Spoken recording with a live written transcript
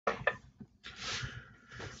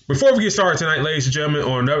Before we get started tonight, ladies and gentlemen,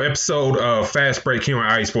 on another episode of Fast Break here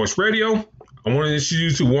on IE Sports Radio, I want to introduce you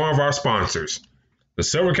to one of our sponsors, the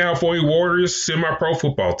Southern California Warriors semi-pro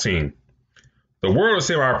football team. The world of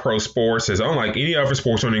semi-pro sports is unlike any other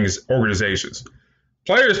sports organizations.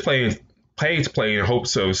 Players pay to play in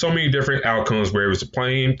hopes of so many different outcomes, whether it's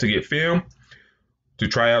playing to get film, to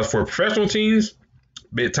try out for professional teams,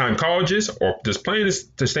 big-time colleges, or just playing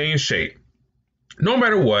to stay in shape. No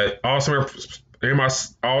matter what, all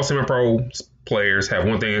semi-pro players have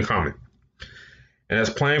one thing in common, and that's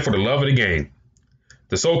playing for the love of the game.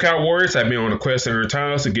 The SoCal Warriors have been on a quest in their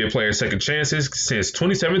times to give players second chances since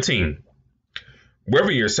 2017.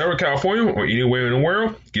 Whether you're in Southern California or anywhere in the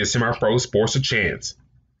world, give semi-pro sports a chance.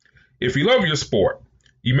 If you love your sport,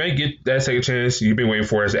 you may get that second chance you've been waiting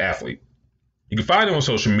for as an athlete. You can find them on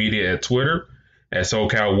social media at Twitter at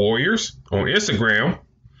SoCal Warriors, on Instagram,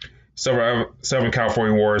 Southern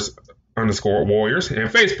California Warriors _Warriors, and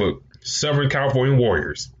Facebook, Southern California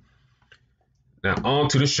Warriors. Now on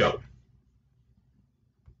to the show.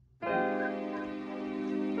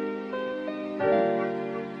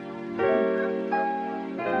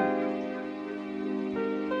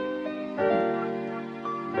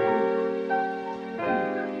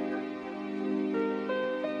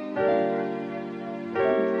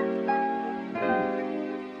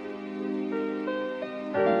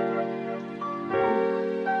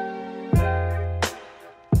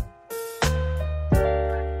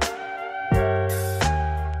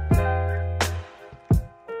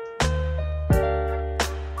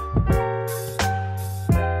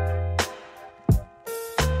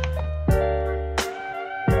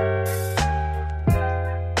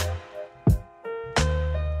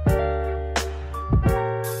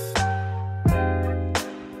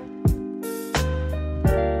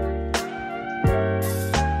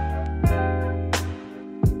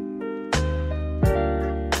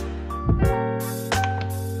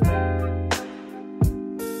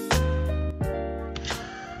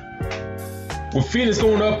 With Phoenix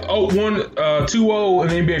going up 2-0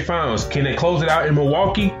 in the NBA Finals, can they close it out in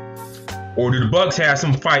Milwaukee? Or do the Bucks have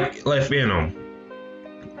some fight left in them?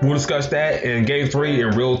 We'll discuss that in Game 3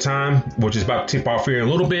 in real time, which is about to tip off here in a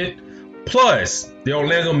little bit. Plus, the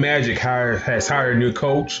Orlando Magic has hired a new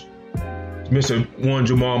coach, Mr.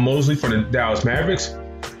 Jamahl Mosley from the Dallas Mavericks.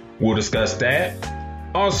 We'll discuss that.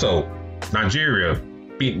 Also, Nigeria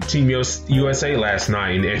beat Team USA last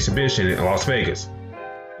night in the exhibition in Las Vegas.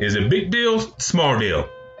 Is it a big deal? Small deal?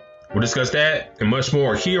 We'll discuss that and much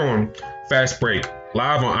more here on Fast Break,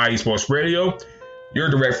 live on IE Sports Radio. Your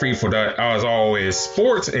direct feed for that, as always,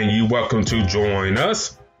 sports, and you're welcome to join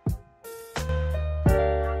us.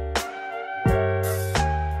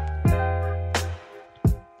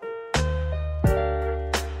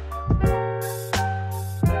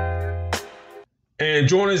 And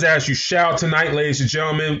join us as you shout tonight, ladies and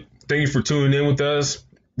gentlemen. Thank you for tuning in with us.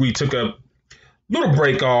 We took a little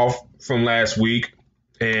break off from last week,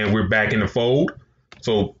 and we're back in the fold.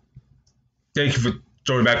 So thank you for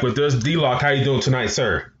joining back with us. D-Lock, how you doing tonight,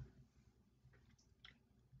 sir?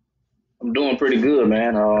 I'm doing pretty good,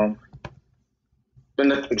 man.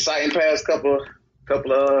 Been an exciting past couple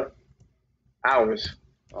of hours.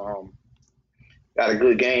 Got a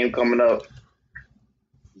good game coming up.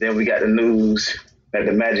 Then we got the news that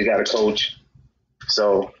the Magic got a coach.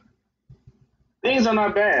 So things are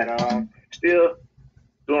not bad. Still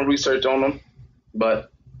doing research on them,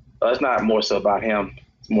 but it's not more so about him.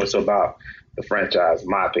 It's more so about the franchise, in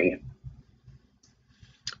my opinion.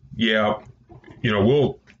 Yeah,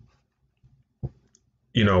 we'll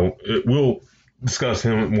discuss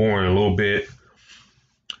him more in a little bit,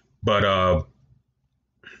 but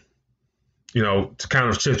to kind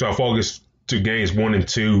of shift our focus to games 1 and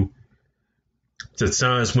 2, the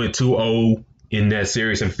Suns went 2-0 in that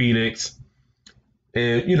series in Phoenix,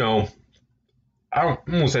 and I don't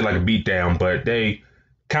want to say like a beatdown, but they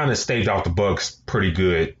kind of staved off the Bucks pretty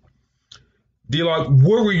good. D-Lock,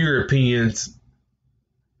 what were your opinions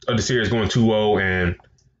of the series going 2-0, and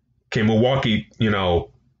can Milwaukee,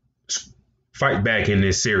 fight back in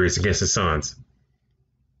this series against the Suns?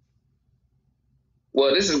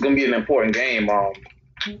 Well, this is going to be an important game.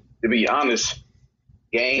 To be honest,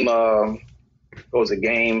 game 2.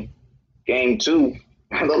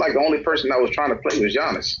 I look like the only person that was trying to play was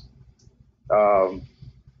Giannis.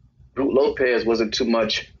 Brook Lopez wasn't too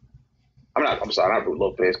much. I'm sorry, not Brook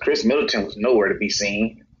Lopez. Chris Middleton was nowhere to be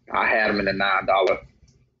seen. I had him in the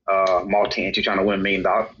 $9 multi-entry trying to win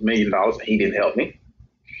 $1 million, and he didn't help me.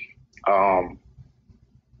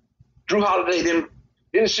 Drew Holiday didn't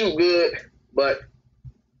shoot good, but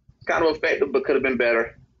kind of effective, but could have been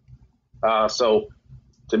better. So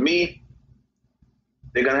to me,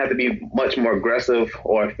 they're gonna have to be much more aggressive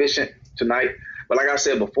or efficient tonight. But like I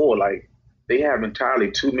said before, like they have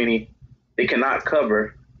entirely too many. They cannot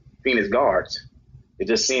cover Phoenix guards. It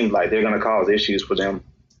just seems like they're gonna cause issues for them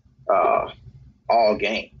all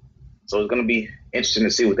game. So it's gonna be interesting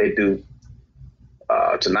to see what they do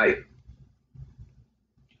tonight.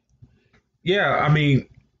 Yeah, I mean,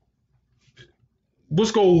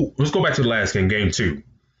 let's go back to the last game, game 2.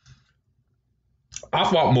 I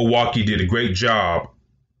thought Milwaukee did a great job,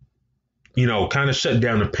 kind of shut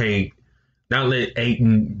down the paint, not let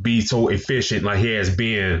Ayton be so efficient like he has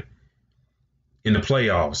been in the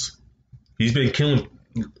playoffs. He's been killing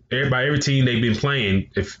every team they've been playing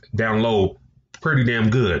if down low pretty damn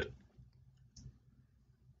good.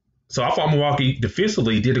 So I thought Milwaukee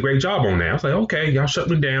defensively did a great job on that. I was like, okay, y'all shut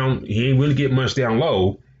him down. He ain't really get much down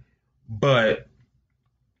low. But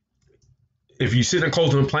if you sit and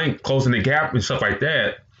closing the gap and stuff like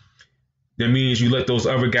that, that means you let those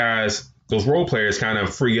other guys, those role players, kind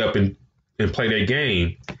of free up and play their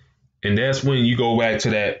game. And that's when you go back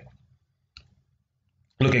to that.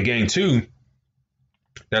 Look at game 2.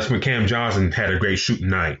 That's when Cam Johnson had a great shooting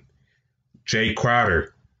night. Jay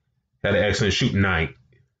Crowder had an excellent shooting night.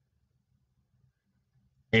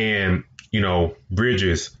 And,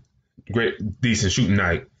 Bridges, great, decent shooting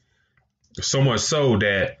night. So much so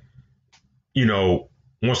that,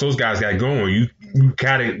 once those guys got going,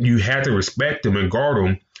 you had to respect them and guard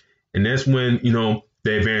them. And that's when,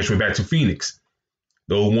 they advanced went back to Phoenix.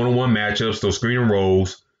 Those one-on-one matchups, those screen and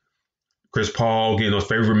rolls, Chris Paul getting those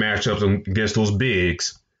favorite matchups against those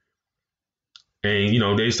bigs.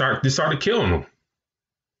 And, they started killing them.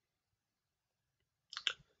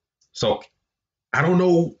 So I don't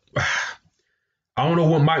know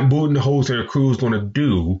what Mike Budenholzer and crew is going to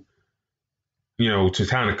do, to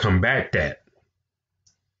kind of combat that.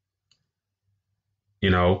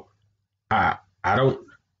 I don't,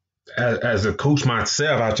 as a coach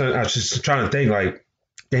myself, I was just trying to think like,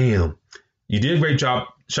 damn, you did a great job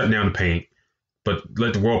shutting down the paint, but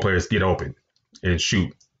let the role players get open and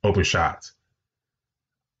shoot open shots.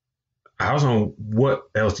 I don't know what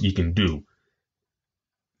else you can do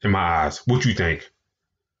in my eyes. What you think?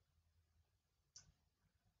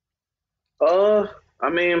 I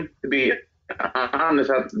mean, to be honest,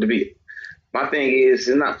 my thing is,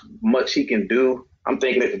 there's not much he can do. I'm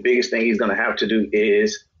thinking that the biggest thing he's going to have to do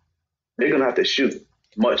is they're going to have to shoot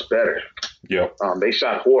much better. Yeah. They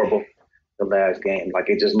shot horrible the last game. Like,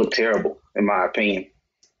 it just looked terrible, in my opinion.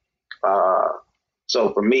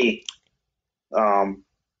 So for me, I'm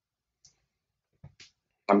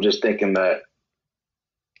just thinking that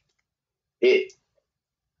if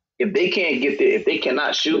they can't get there, if they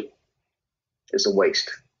cannot shoot, it's a waste.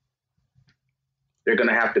 They're going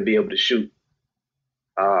to have to be able to shoot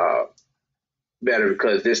better,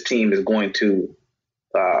 because this team is going to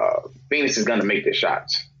Phoenix is going to make their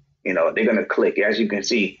shots. They're going to click. As you can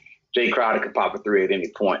see, Jay Crowder could pop a 3 at any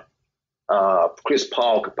point. Chris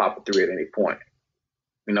Paul could pop a 3 at any point.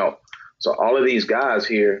 So all of these guys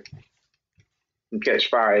here can catch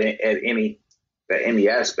fire at any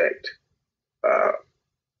aspect.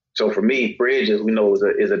 So for me, Bridges, we know,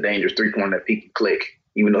 is a dangerous 3-pointer if he can click,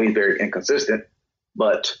 even though he's very inconsistent.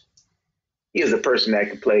 But he is a person that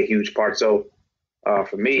can play a huge part. So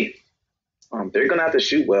for me, they're going to have to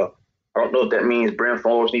shoot well. I don't know if that means Brent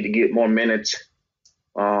Forbes need to get more minutes,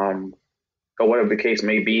 or whatever the case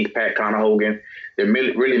may be. Pat Connaughton, they're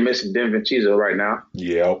really missing Denver Chizo right now.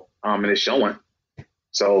 Yeah. And it's showing.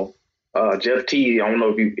 So Jeff T, I don't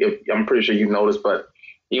know if I'm pretty sure you've noticed, but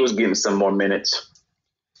he was getting some more minutes.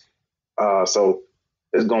 So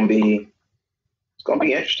it's gonna be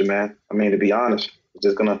interesting, man. I mean, to be honest, it's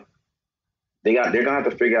just they're gonna have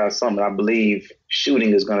to figure out something. I believe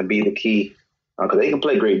shooting is gonna be the key, because they can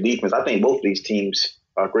play great defense. I think both of these teams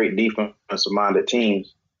are great defensive-minded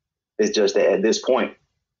teams. It's just that at this point,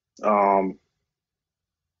 the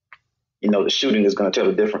shooting is gonna tell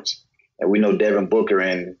the difference. And we know Devin Booker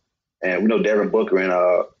and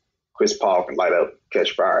Chris Paul can light up,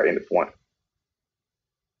 catch fire at any point.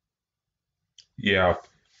 Yeah.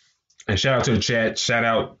 And shout out to the chat. Shout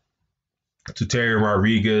out to Terry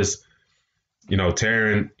Rodriguez.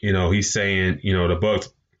 Taryn, he's saying, the Bucks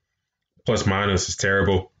plus minus is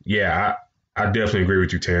terrible. Yeah, I definitely agree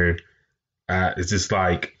with you, Taryn. It's just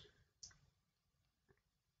like,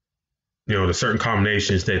 the certain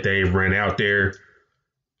combinations that they ran out there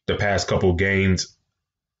the past couple of games,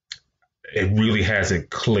 it really hasn't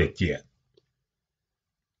clicked yet.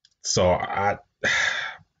 So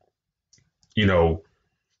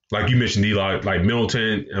like you mentioned, Eli, like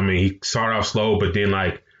Middleton, I mean, he started off slow, but then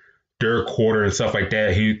like third quarter and stuff like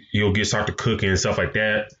that, he'll start to cook and stuff like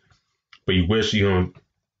that. but you wish,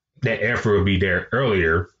 that effort would be there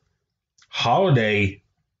earlier. Holiday,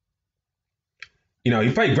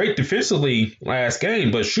 he played great defensively last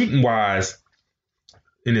game, but shooting wise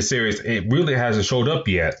in the series, it really hasn't showed up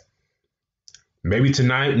yet. Maybe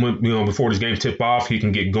tonight, when, before this game tip off, he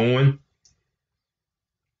can get going.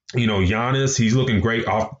 Giannis, he's looking great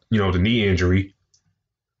off, the knee injury.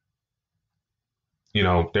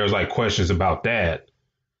 There's like questions about that.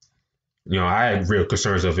 I had real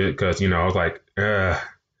concerns of it because, I was like,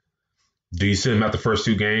 do you sit him out the first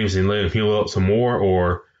 2 games and let him heal up some more,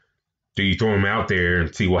 or do you throw him out there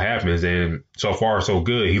and see what happens? And so far, so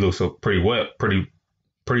good. He looks pretty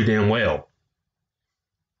damn well.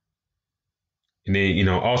 And then,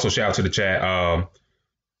 also shout out to the chat.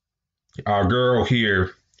 Our girl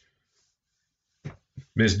here,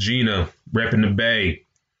 Miss Gina, repping the Bay.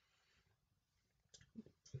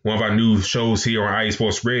 One of our new shows here on IE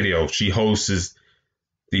Sports Radio. She hosts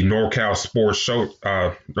the NorCal Sports Show,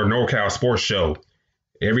 the NorCal Sports Show,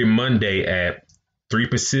 every Monday at 3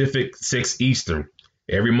 Pacific, 6 Eastern.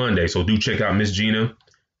 Every Monday. So do check out Miss Gina.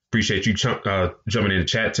 Appreciate you jumping in the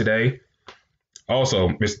chat today. Also,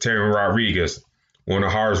 Mr. Terry Rodriguez, one of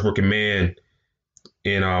the hardest working men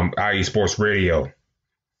in IE Sports Radio.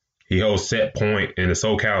 He hosts Set Point and the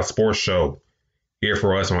SoCal Sports Show here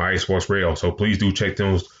for us on IE Sports Radio. So please do check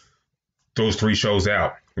those 3 shows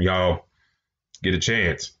out. Y'all get a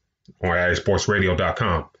chance on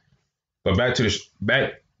IESportsRadio.com. But back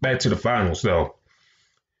to the finals though.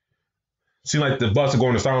 Seems like the Bucks are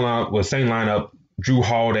going to start line with the same lineup: Drew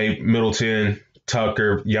Holiday, Middleton,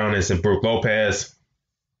 Tucker, Giannis, and Brook Lopez.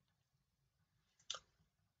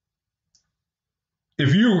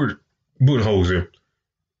 If you were Budenholzer,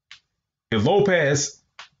 if Lopez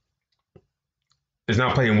is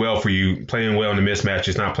not playing well for you, playing well in the mismatch,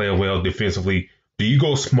 is not playing well defensively, do you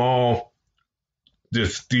go small? Do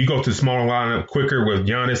you go to the smaller lineup quicker with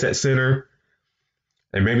Giannis at center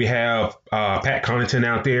and maybe have Pat Connaughton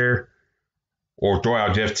out there, or throw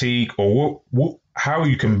out Jeff Teague? Or how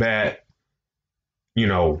you combat,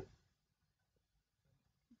 Phoenix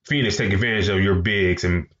take advantage of your bigs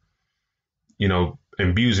and,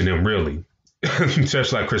 abusing them really,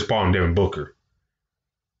 especially like Chris Paul and Devin Booker?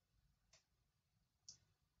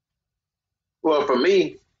 Well, for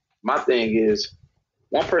me, my thing is,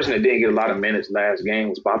 one person that didn't get a lot of minutes last game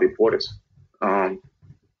was Bobby Portis. I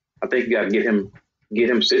think you got to get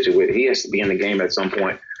him situated. He has to be in the game at some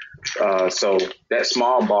point. So that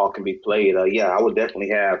small ball can be played. I would definitely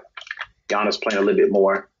have Giannis playing a little bit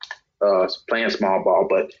more, playing small ball.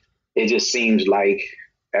 But it just seems like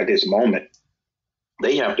at this moment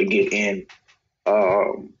they have to get in.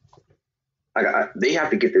 They have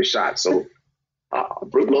to get their shots. So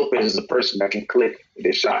Brook Lopez is a person that can click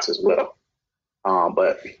their shots as well.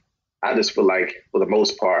 But I just feel like for the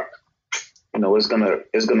most part, it's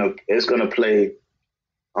gonna play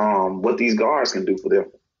what these guards can do for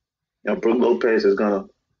them. Brook Lopez is gonna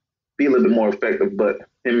be a little bit more effective, but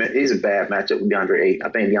he's a bad matchup with DeAndre Ayton. I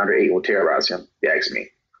think DeAndre Ayton will terrorize him, if you ask me.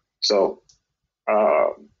 So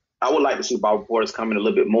I would like to see Bobby Portis come in a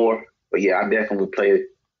little bit more, but I definitely would play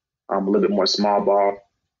a little bit more small ball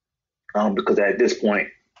because at this point,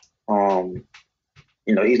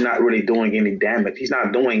 he's not really doing any damage. He's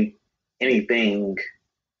not doing anything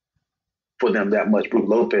for them that much, Brook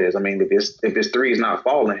Lopez. I mean, if his three is not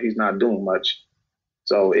falling, he's not doing much.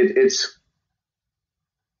 So it's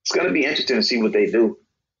going to be interesting to see what they do.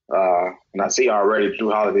 And I see already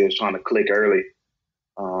Drew Holiday is trying to click early.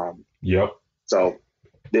 Yep. So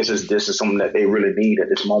this is something that they really need at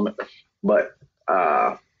this moment. But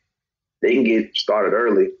they can get started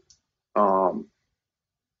early.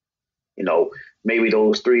 Maybe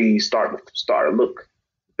those threes start to look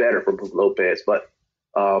better for Brook Lopez. But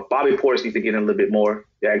Bobby Portis needs to get in a little bit more, if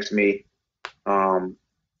you ask me, and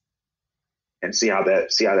see how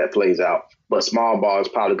that plays out. But small ball is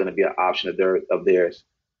probably going to be an option of theirs.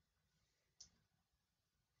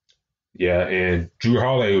 Yeah, and Drew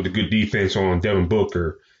Holiday with a good defense on Devin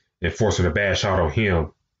Booker and forcing a bad shot on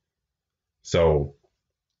him. So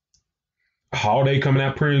Holiday coming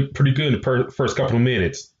out pretty good in the first couple of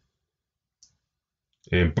minutes.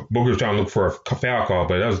 And Booker's trying to look for a foul call,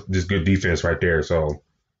 but that was just good defense right there. So,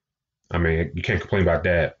 I mean, you can't complain about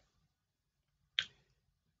that.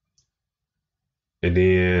 And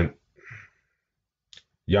then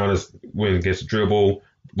Giannis went against the dribble.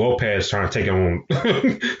 Lopez trying to take it on.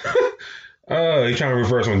 He's trying to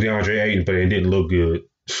reverse on DeAndre Ayton, but it didn't look good.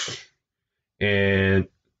 And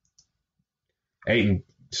Ayton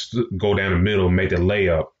go down the middle and make the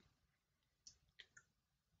layup.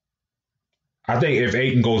 I think if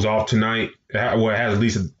Ayton goes off tonight, has at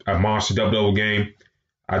least a monster double-double game,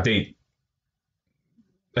 I think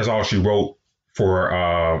that's all she wrote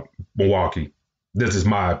for Milwaukee. This is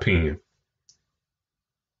my opinion.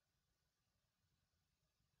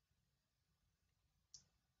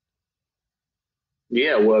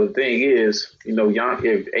 Yeah, well, the thing is, if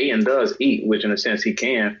Aiden does eat, which in a sense he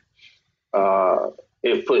can, uh,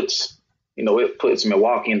 it puts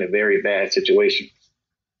Milwaukee in a very bad situation.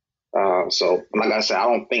 So, like I said, I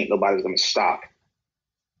don't think nobody's going to stop.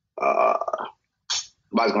 Uh,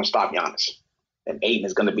 nobody's going to stop Giannis, and Aiden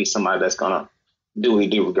is going to be somebody that's going to do what he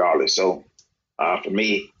do regardless. So, for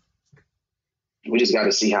me, we just got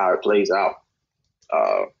to see how it plays out.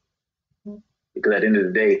 Uh, because at the end of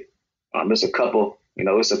the day, it's a couple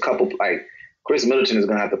like Chris Middleton is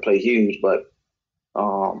going to have to play huge, but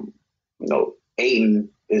um, Aiden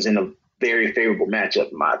is in a very favorable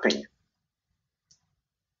matchup, in my opinion.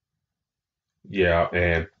 Yeah,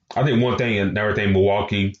 and I think one thing and another thing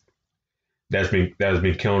Milwaukee that's been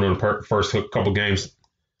killing them the first couple games.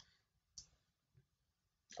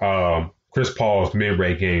 Chris Paul's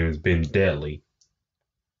mid-range game has been deadly,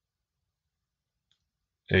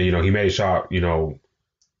 and he made a shot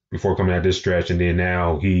before coming out this stretch, and then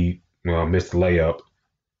now he missed the layup.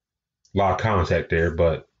 A lot of contact there,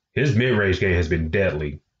 but his mid-range game has been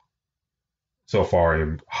deadly so far.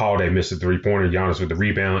 And Holiday missed a three-pointer. Giannis with the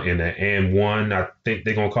rebound and the and one. I think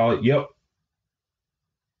they're gonna call it. Yep.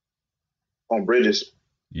 On Bridges.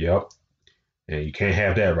 Yep. And you can't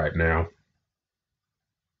have that right now.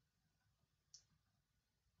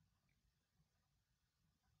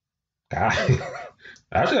 Actually,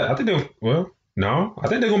 I think no. I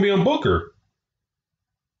think they're gonna be on Booker.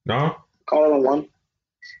 No. Call it on one.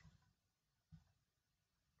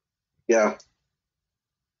 Yeah.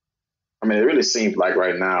 I mean, it really seems like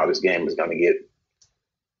right now this game is going to get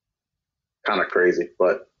kind of crazy.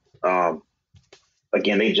 But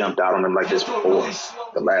again, they jumped out on them like this before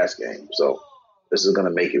the last game. So this is going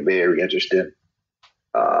to make it very interesting.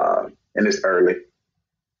 And it's early.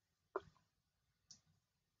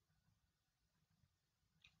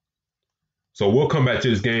 So we'll come back to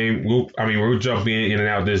this game. We'll jump in and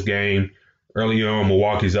out of this game. Early on,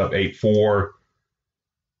 Milwaukee's up 8-4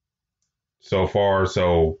 so far.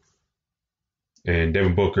 So, and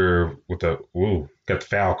Devin Booker got the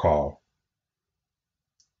foul call.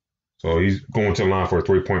 So he's going to the line for a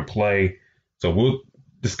 3-point play. So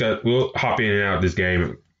we'll hop in and out of this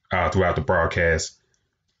game throughout the broadcast.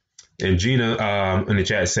 And Gina in the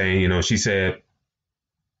chat saying, she said,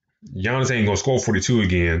 Giannis ain't going to score 42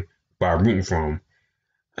 again by rooting for him.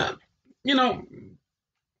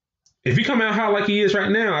 If he come out hot like he is right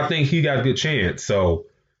now, I think he got a good chance. So,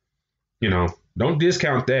 don't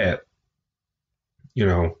discount that.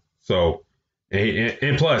 So,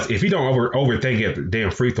 and plus, if you don't overthink it, the damn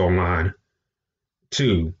free throw line,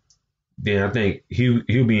 too, then I think he'll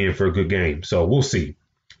be in for a good game. So we'll see.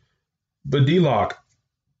 But D-Lock,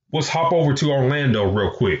 let's hop over to Orlando real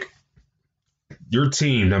quick. Your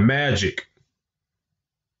team, the Magic.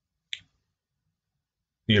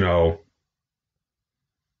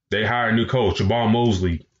 They hired a new coach, Jamahl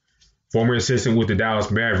Mosley, former assistant with the Dallas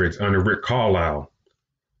Mavericks under Rick Carlisle.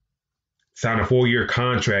 Signed a 4-year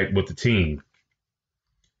contract with the team.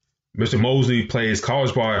 Mr. Mosley plays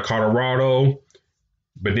college ball at Colorado,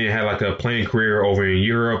 but then had like a playing career over in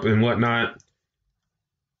Europe and whatnot.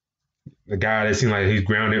 The guy that seemed like he's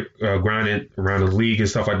grounded around the league and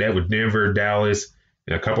stuff like that with Denver, Dallas,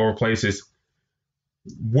 and a couple of places.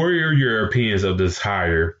 What are your opinions of this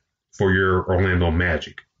hire for your Orlando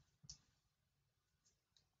Magic?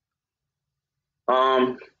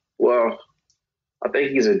 Well, I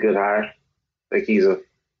think he's a good hire. I think he's a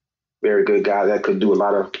very good guy that could do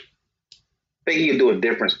I think he could do a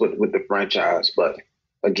difference with the franchise. But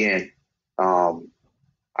again, I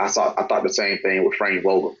thought the same thing with Frank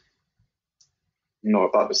Vogel. I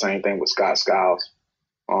thought the same thing with Scott Skiles,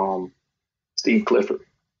 Steve Clifford.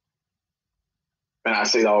 And I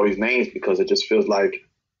say all these names because it just feels like,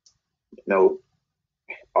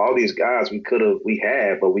 all these guys we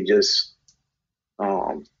had, but we just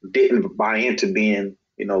didn't buy into being,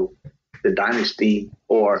 the dynasty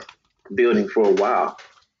or building for a while.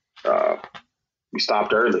 We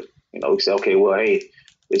stopped early. We said, okay, well, hey,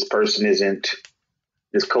 this coach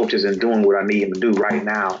isn't doing what I need him to do right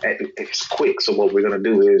now. It's quick. So what we're going to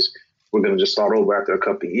do is we're going to just start over after a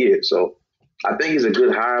couple of years. So I think he's a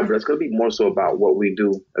good hire, but it's going to be more so about what we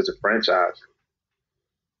do as a franchise.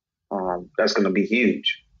 That's going to be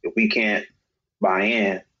huge. If we can't buy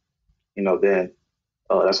in, then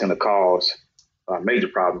that's going to cause major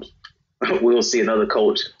problems. We'll see another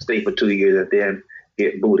coach stay for 2 years and then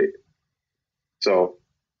get booted. So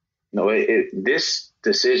This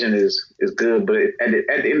decision is good, but at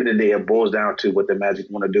the end of the day, it boils down to what the Magic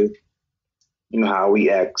want to do. You know how we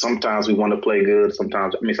act. Sometimes we want to play good.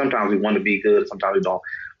 Sometimes we want to be good. Sometimes we don't.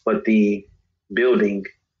 But the building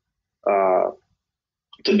uh,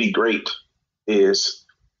 to be great is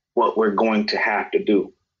what we're going to have to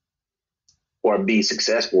do, or be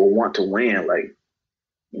successful, or want to win. Like,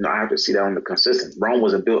 I have to see that on the consistent. Rome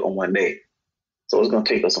wasn't built on one day, so it's going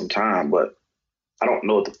to take us some time. But I don't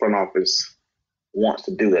know if the front office wants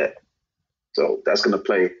to do that. So that's going to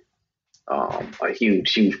play a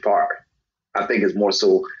huge part. I think it's more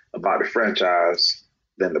so about the franchise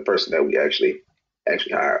than the person that we actually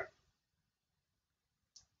hired.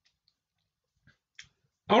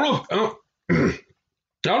 I don't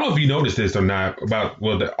know if you noticed this or not about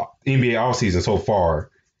the NBA offseason so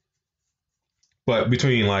far, but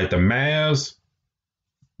between like the Mavs,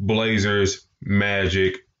 Blazers,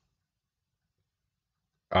 Magic,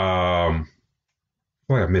 I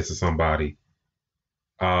feel like I'm missing somebody.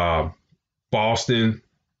 Boston,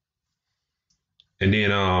 and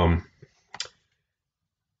then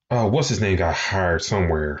what's his name got hired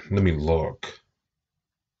somewhere? Let me look.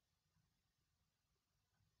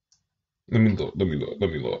 Let me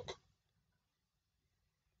look.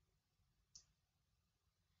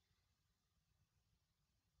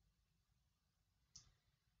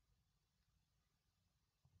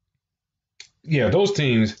 Yeah, those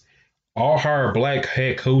teams all hire black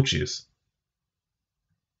head coaches.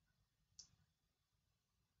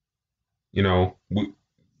 We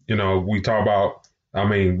talk about. I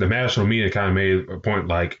mean, the national media kind of made a point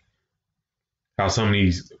like how some of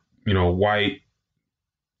these, white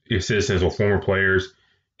assistants or former players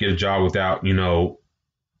get a job without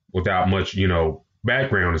much,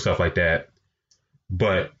 background and stuff like that.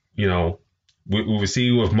 But we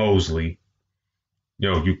see with Mosley,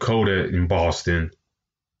 Ucoda in Boston,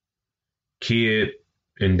 Kidd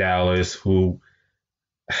in Dallas, who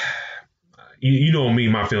you know me,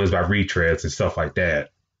 my feelings about retreads and stuff like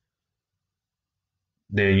that.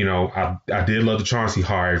 Then, I did love the Chauncey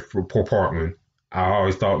hire for Portland. I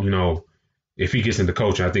always thought, if he gets into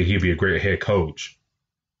coaching, I think he'd be a great head coach.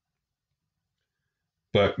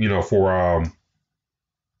 But, for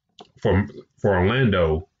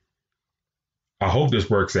Orlando, I hope this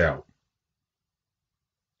works out.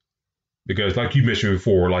 Because like you mentioned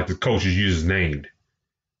before, like the coaches you just named,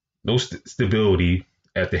 no stability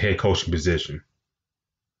at the head coaching position.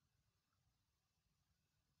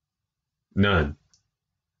 None.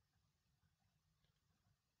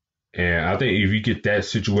 And I think if you get that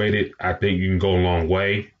situated, I think you can go a long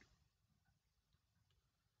way.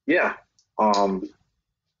 Yeah. I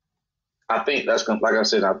think that's going to, like I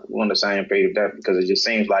said, I'm on the same page with that, because it just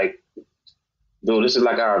seems like, dude, this is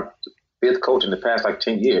like our fifth coach in the past like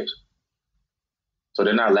 10 years. So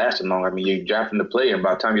they're not lasting long. I mean, you're drafting the player, and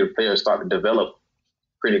by the time your players start to develop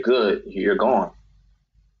pretty good, you're gone.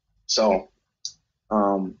 So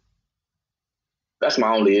that's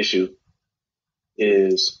my only issue,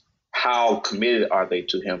 is how committed are they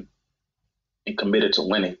to him and committed to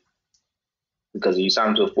winning? Because if you sign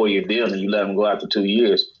him to a 4-year deal and you let him go after 2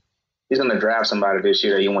 years, he's going to draft somebody this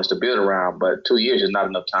year that he wants to build around. But 2 years is not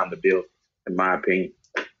enough time to build, in my opinion.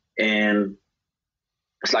 And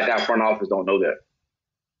it's like our front office don't know that.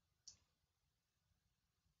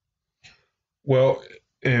 Well,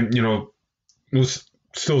 and, let's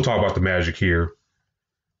still talk about the Magic here.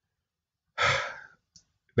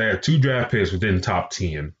 They had 2 draft picks within the top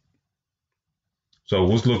 10. So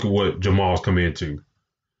let's look at what Jamahl's coming into.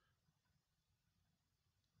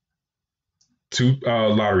 2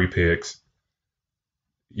 lottery picks.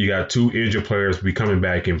 You got 2 injured players be coming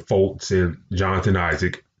back in Fultz and Jonathan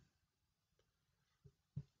Isaac.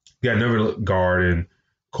 You got another guard in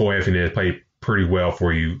Cole Anthony that played pretty well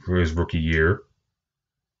for you for his rookie year.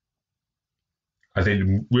 I think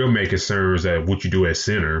the real main concern is that what you do at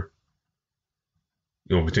center,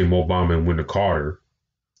 between Mo Bamba and Wendell Carter.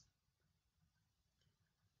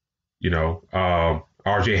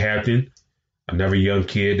 RJ Hampton, another young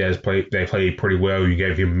kid that played pretty well. You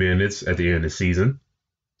gave him minutes at the end of the season.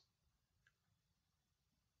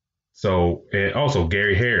 So, and also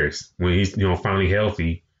Gary Harris, when he's finally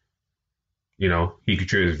healthy, he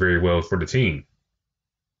contributes very well for the team.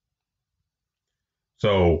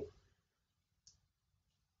 So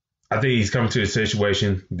I think he's coming to a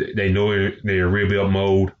situation. They know they're in rebuild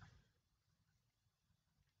mode.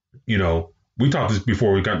 We talked this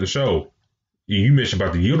before we got the show. You mentioned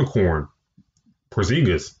about the unicorn,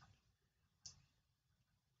 Porzingis.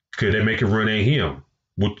 Could they make a run at him?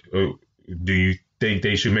 Do you think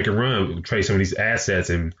they should make a run, trade some of these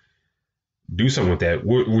assets and do something with that?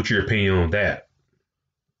 What's your opinion on that?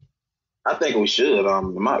 I think we should.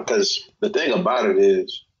 Because the thing about it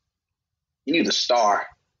is, you need a star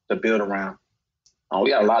to build around. We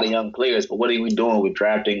got a lot of young players, but what are we doing with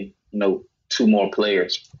drafting, two more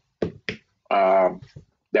players that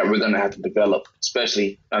we're going to have to develop?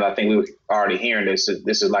 Especially, and I think we were already hearing this.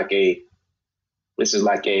 This is like a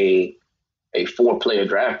 4-player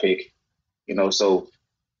draft pick, So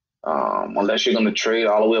unless you're going to trade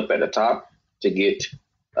all the way up at the top to get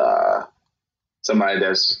somebody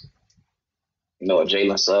that's, a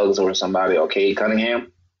Jalen Suggs or somebody, or Cade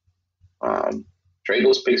Cunningham, trade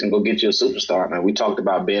those picks and go get you a superstar, man. We talked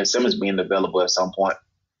about Ben Simmons being available at some point.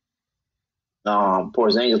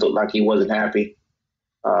 Porzingis looked like he wasn't happy.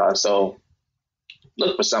 So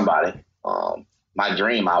look for somebody. My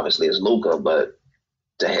dream, obviously, is Luka, but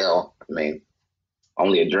to hell, I mean,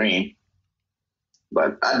 only a dream.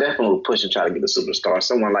 But I definitely would push and try to get a superstar,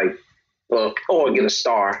 someone like, or get a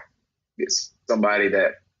star, get somebody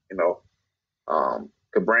that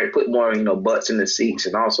could put more butts in the seats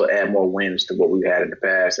and also add more wins to what we've had in the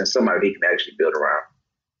past, and somebody he can actually build around.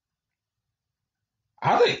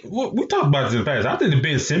 I think we talked about this in the past. I think the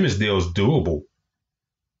Ben Simmons deal is doable.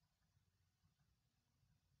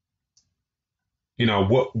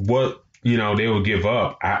 What they will give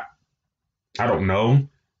up. I don't know.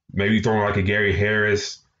 Maybe throwing like a Gary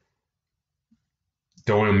Harris,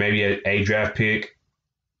 throwing maybe a draft pick,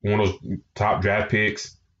 one of those top draft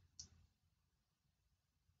picks.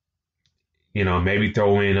 Maybe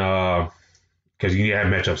throw in because you need to have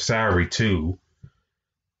matchup salary too.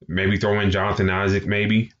 Maybe throw in Jonathan Isaac,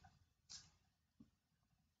 maybe.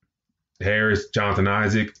 Harris, Jonathan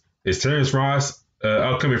Isaac. Is Terrence Ross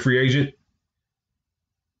upcoming free agent?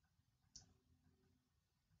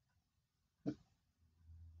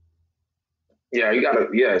 Yeah,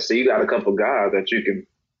 so you got a couple guys that you can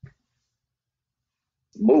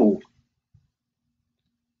move.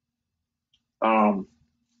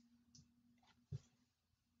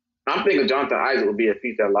 I'm thinking Jonathan Isaac would be a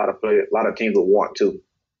piece that a lot of teams would want too.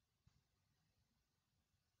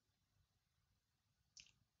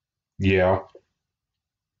 Yeah,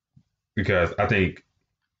 because I think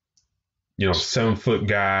 7-foot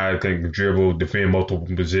guy can dribble, defend multiple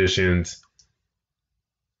positions,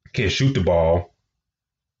 can shoot the ball.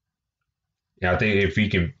 And I think if he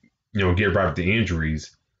can, get right with the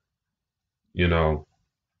injuries, can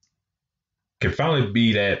finally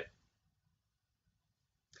be that.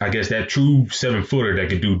 I guess that true 7-footer that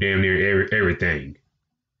can do damn near everything.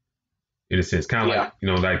 In a sense, kind of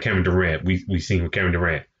like Kevin Durant. We seen with Kevin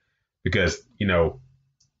Durant, because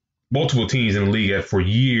multiple teams in the league for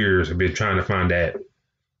years have been trying to find that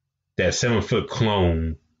 7-foot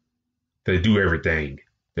clone to do everything,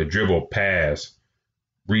 to dribble, pass,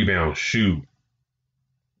 rebound, shoot,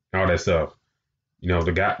 all that stuff.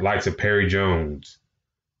 The guy likes of Perry Jones,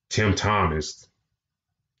 Tim Thomas,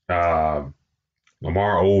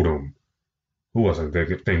 Lamar Odom. Who else I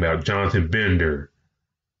think about? Jonathan Bender,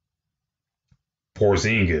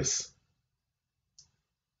 Porzingis.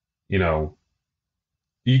 You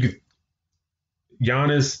could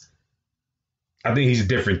Giannis. I think he's a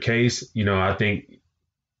different case.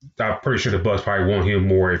 I'm pretty sure the Bucks probably want him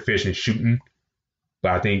more efficient shooting,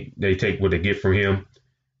 but I think they take what they get from him.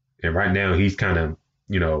 And right now he's kind of,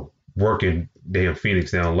 working damn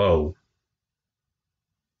Phoenix down low.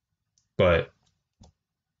 But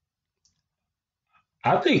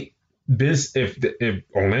I think if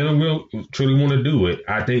Orlando will truly want to do it,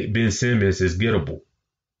 I think Ben Simmons is gettable.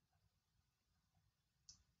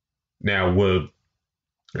 Now, I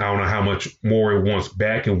don't know how much more he wants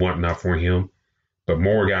back and whatnot for him, but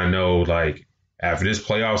more got to know, like, after this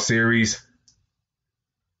playoff series.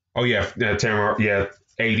 Oh, yeah,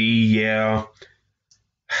 AD, yeah.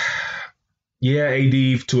 Yeah,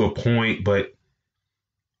 AD to a point, but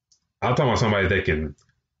I'm talking about somebody that can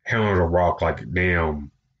handle the rock like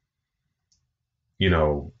damn,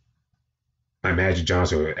 like Magic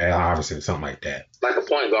Johnson or Al Iverson, something like that. Like a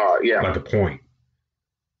point guard, yeah. Like a point.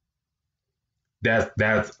 That's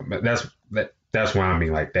what I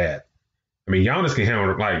mean, like that. I mean, Giannis can handle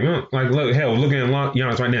looking at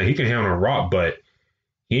Giannis right now, he can handle a rock, but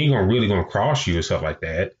he ain't really gonna cross you or stuff like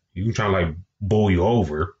that. You can try to like bull you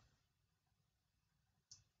over.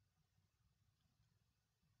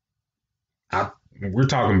 We're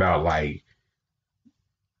talking about like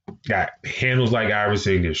got handles like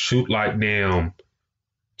Iverson, can shoot like damn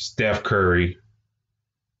Steph Curry,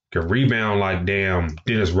 can rebound like damn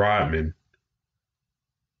Dennis Rodman,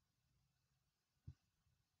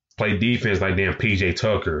 play defense like damn PJ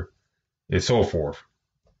Tucker, and so forth.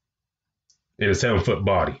 In a 7-foot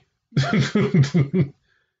body.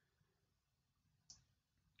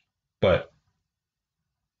 But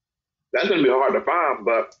That's going to be hard to find,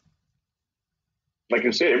 but like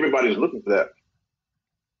you said, everybody's looking for that.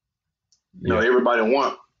 You know, everybody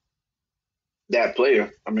want that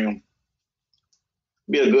player. I mean,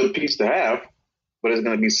 be a good piece to have, but it's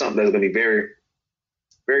going to be something that's going to be very,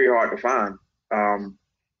 very hard to find.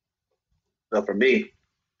 But for me,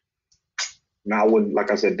 now I wouldn't,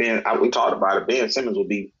 like I said, we talked about it. Ben Simmons would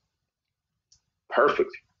be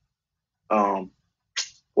perfect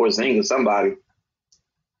for Zing or somebody.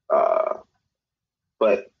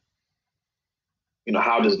 But you know,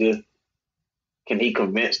 can he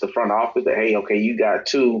convince the front office that, hey, okay, you got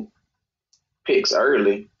 2 picks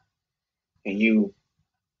early, and you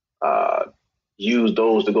use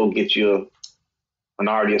those to go get you an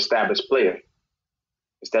already established player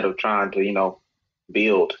instead of trying to, you know,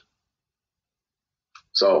 build.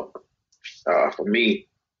 So for me,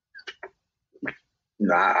 you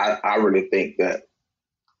know, I really think that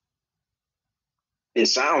it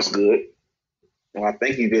sounds good. Well, I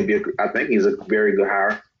think he's a very good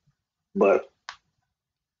hire, but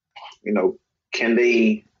you know, can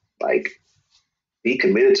they be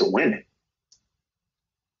committed to winning?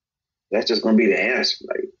 That's just going to be the answer.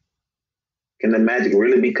 Like, can the Magic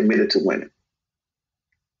really be committed to winning?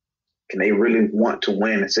 Can they really want to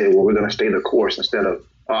win and say, well, we're going to stay the course instead of,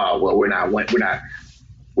 well, we're not making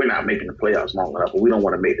the playoffs long enough, but we don't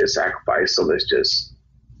want to make this sacrifice, so let's just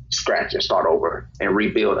scratch and start over and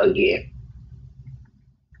rebuild again.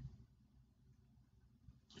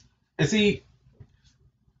 And see,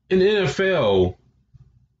 in the NFL,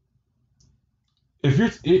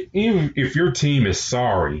 even if your team is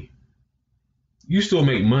sorry, you still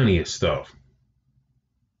make money and stuff.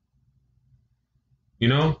 You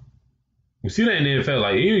know, we see that in the NFL.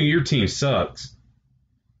 Like, even if your team sucks,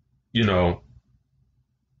 you know.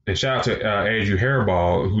 And shout out to Andrew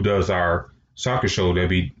Hairball, who does our soccer show that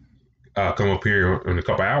be come up here in a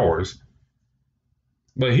couple hours.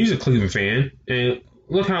 But he's a Cleveland fan, and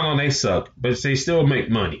look how long they suck, but they still make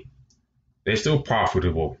money. They're still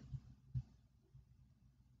profitable.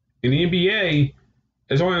 In the NBA,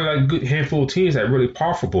 there's only like a good handful of teams that are really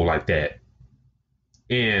profitable like that.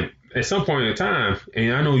 And at some point in time,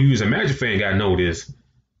 and I know you as a Magic fan got to know this,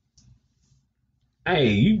 hey,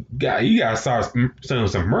 you got to start selling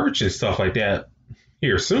some merch and stuff like that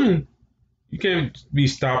here soon. You can't be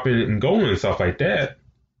stopping and going and stuff like that.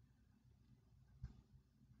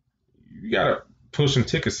 You got to push some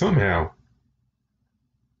tickets somehow.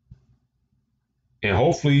 And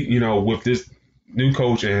hopefully, you know, with this new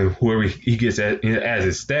coach and whoever he gets as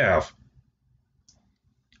his staff,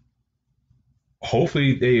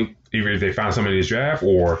 hopefully either they find somebody in his draft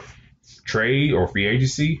or trade or free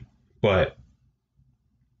agency. But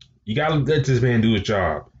you got to let this man do his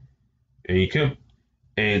job.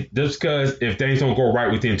 And just because if things don't go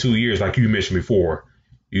right within 2 years, like you mentioned before,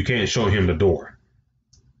 you can't show him the door.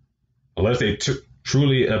 Unless they're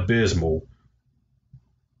truly abysmal.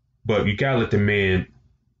 But you got to let the man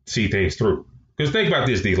see things through. Because think about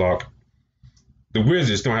this, D-Lock. The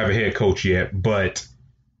Wizards don't have a head coach yet, but,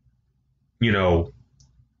 you know,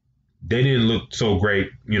 they didn't look so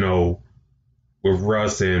great, you know, with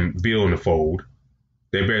Russ and Bill in the fold.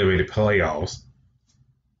 They barely made the playoffs.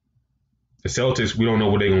 The Celtics, we don't know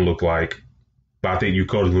what they're going to look like, but I think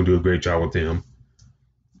Ukota's going to do a great job with them.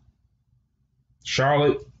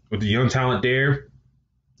 Charlotte, with the young talent there,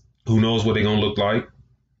 who knows what they're going to look like.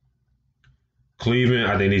 Cleveland,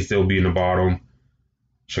 I think they still be in the bottom.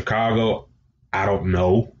 Chicago, I don't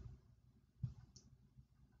know.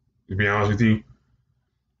 To be honest with you,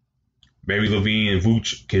 maybe Levine and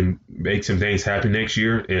Vooch can make some things happen next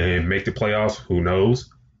year and make the playoffs. Who knows?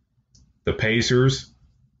 The Pacers,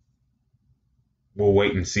 we'll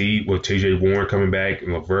wait and see with T.J. Warren coming back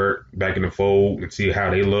and LeVert back in the fold and see how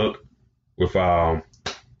they look with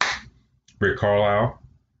Rick Carlisle.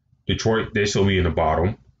 Detroit, they still be in the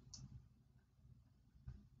bottom.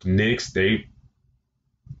 The Knicks, they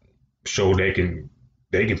show they can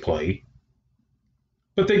play.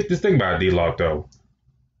 But just think about it, D-Lock, though.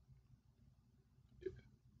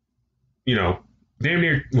 You know, damn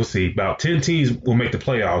near, we'll see, about 10 teams will make the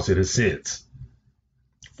playoffs in a sense.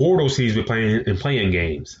 4 of those teams will be playing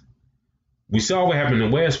games. We saw what happened in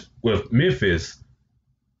the West with Memphis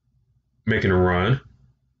making a run.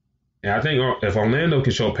 And I think if Orlando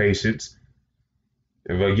can show patience,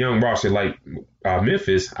 if a young roster like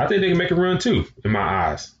Memphis, I think they can make a run too, in my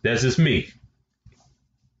eyes. That's just me.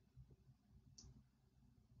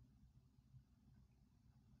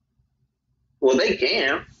 Well, they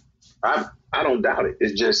can. I don't doubt it.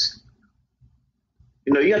 It's just,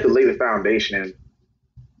 you know, you have to lay the foundation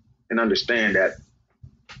and understand that,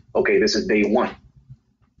 okay, this is day one.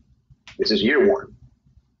 This is year one.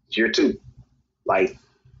 It's year 2. Like,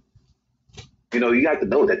 you have to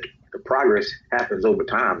know that the progress happens over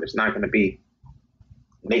time. It's not going to be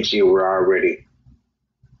next year we're already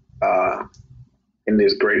in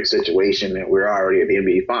this great situation and we're already at the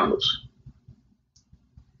NBA Finals.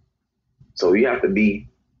 So you have to be,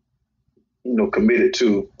 committed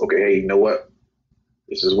to, okay, hey, you know what?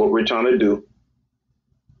 This is what we're trying to do.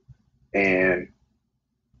 And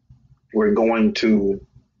we're going to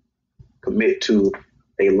commit to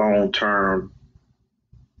a long-term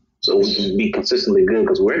so we can be consistently good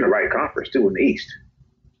because we're in the right conference too in the East.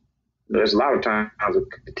 There's a lot of times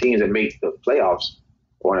the teams that make the playoffs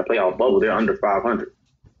or in a playoff bubble, they're under 500.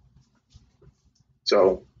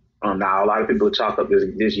 So now a lot of people chalk up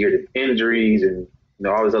this year to injuries and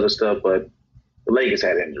all this other stuff, but the Lakers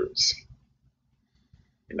had injuries.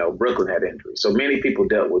 Brooklyn had injuries. So many people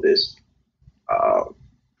dealt with this.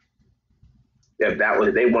 If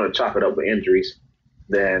they want to chalk it up with injuries,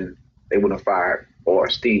 then they wouldn't have fired or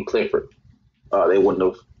Steve Clifford. They wouldn't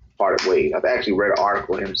have parted ways. I've actually read an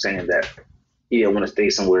article of him saying that he didn't want to stay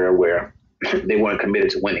somewhere where they weren't committed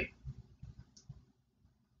to winning.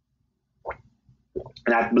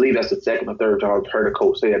 And I believe that's the second or third time I've heard a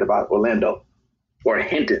coach say that about Orlando, or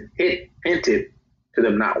hinted to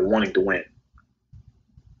them not wanting to win.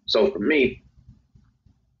 So for me,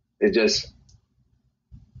 it just,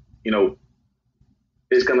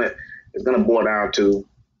 it's gonna boil down to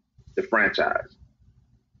the franchise.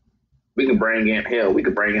 We could bring in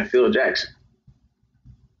Phil Jackson.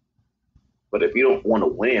 But if you don't want to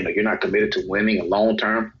win or you're not committed to winning a long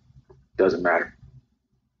term, it doesn't matter.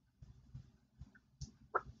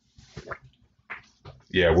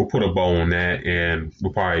 Yeah, we'll put a bow on that, and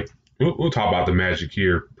we'll talk about the Magic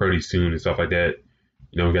here pretty soon and stuff like that.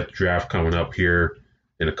 We got the draft coming up here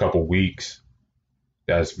in a couple weeks.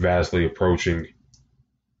 That's vastly approaching.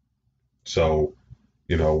 So,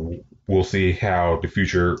 we'll see how the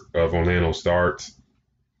future of Orlando starts.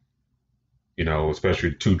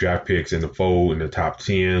 Especially 2 draft picks in the fold in the top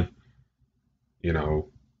 10. The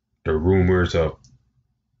rumors of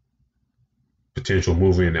potential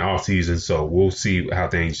movement in the offseason. So we'll see how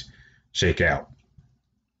things shake out.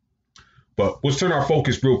 But let's turn our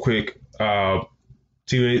focus real quick.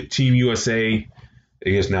 Team USA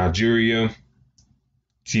against Nigeria.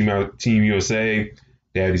 Team USA,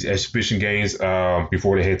 they have these exhibition games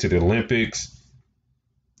before they head to the Olympics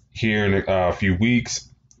here in a few weeks.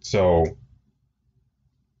 So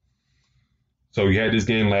you had this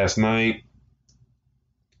game last night.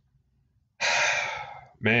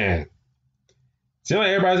 Man, seems like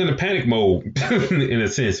everybody's in a panic mode in a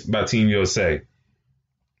sense about Team USA.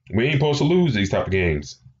 We ain't supposed to lose these type of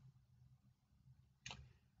games.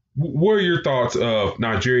 What are your thoughts of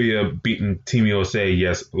Nigeria beating Team USA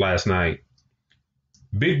last night?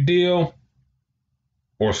 Big deal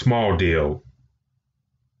or small deal?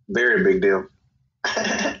 Very big deal.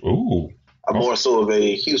 Ooh. More so of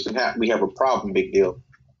a Houston, we have a problem, big deal.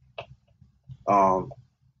 I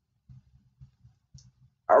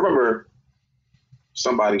remember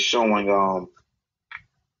somebody showing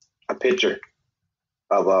a picture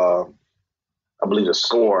of I believe the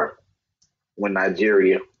score when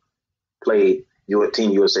Nigeria played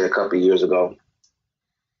Team USA a couple of years ago.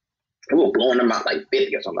 We were blowing them out like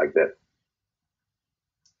 50 or something like that.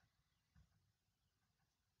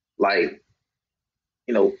 Like,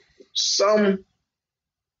 and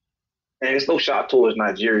it's no shot towards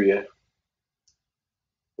Nigeria,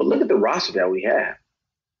 but look at the roster that we have.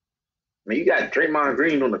 I mean, you got Draymond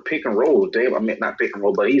Green on the pick and roll, Dave. I mean, not pick and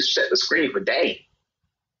roll, but he's set the screen for Dame.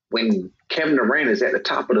 When Kevin Durant is at the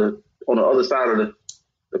top on the other side of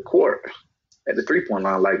the court at the 3-point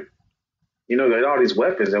line, like, there's all these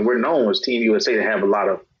weapons, and we're known as Team USA to have a lot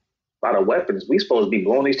of weapons. We supposed to be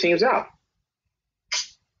blowing these teams out.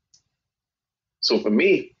 So for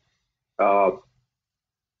me, I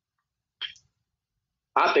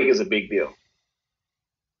think it's a big deal.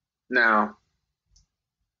 Now,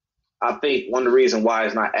 I think one of the reasons why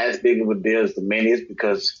it's not as big of a deal as the men is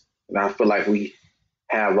because I feel like we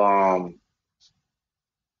have I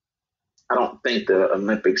don't think the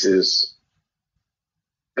Olympics is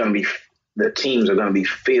going to be the teams are going to be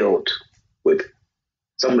filled with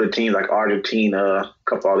some of the teams like Argentina, a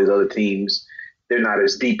couple of all these other teams. They're not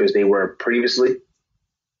as deep as they were previously,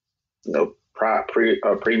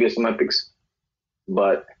 previous Olympics.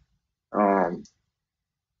 But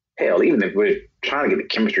hell, even if we're trying to get the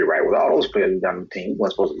chemistry right with all those players down the team, we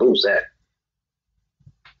weren't supposed to lose that.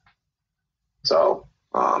 So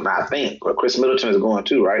I think Chris Middleton is going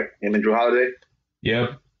too, right? Him and Drew Holiday.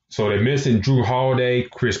 Yep. So they're missing Drew Holiday,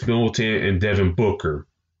 Chris Middleton, and Devin Booker.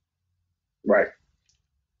 Right.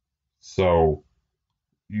 So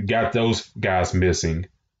you got those guys missing.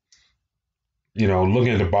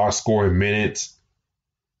 Looking at the box score in minutes,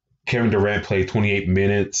 Kevin Durant played 28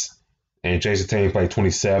 minutes, and Jason Tatum played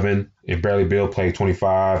 27, and Bradley Beal played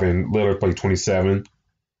 25, and Lillard played 27.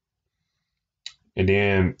 And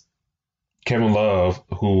then Kevin Love,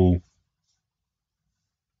 who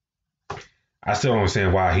I still don't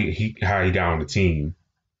understand why how he got on the team,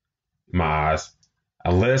 in my eyes.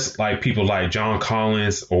 Unless like people like John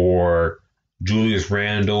Collins or Julius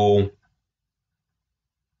Randle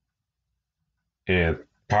and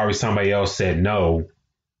probably somebody else said no.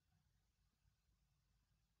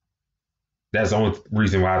 That's the only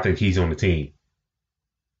reason why I think he's on the team.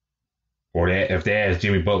 Or that if they asked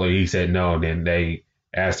Jimmy Butler, he said no, then they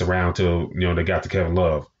asked around till they got to Kevin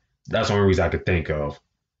Love. That's the only reason I could think of.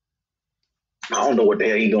 I don't know what the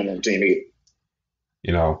hell he's doing on the team either.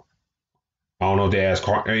 I don't know if they asked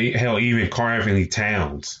hell, even Karl-Anthony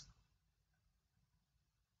Towns.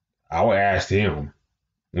 I would ask him,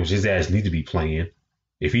 which his ass need to be playing.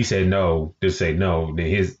 If he said no, just say no,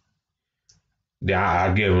 then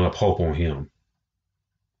I give him up hope on him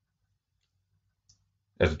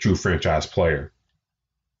as a true franchise player.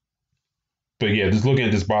 But yeah, just looking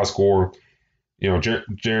at this box score,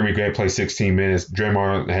 Jeremy Grant played 16 minutes.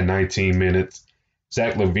 Draymond had 19 minutes.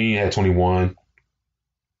 Zach LaVine had 21.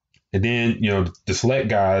 And then, the select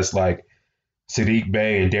guys like Sadiq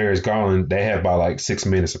Bey and Darius Garland, they had about like 6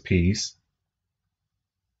 minutes apiece.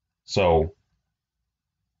 So,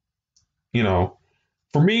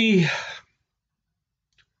 for me,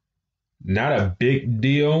 not a big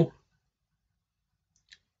deal.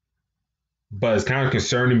 But it's kind of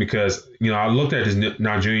concerning because, I looked at his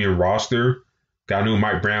Nigerian roster. I knew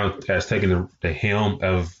Mike Brown has taken the helm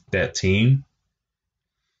of that team.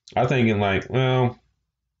 I'm thinking like, well,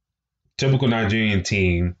 typical Nigerian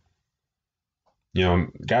team,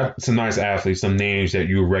 got some nice athletes, some names that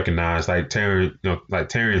you recognize, like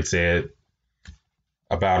Taryn said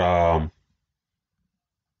about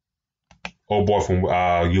old boy from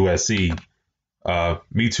USC,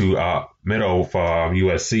 Me Too, Meadow for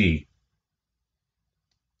USC,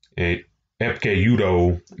 and FK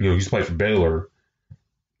Udo, he used to play for Baylor,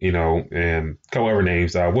 and a couple other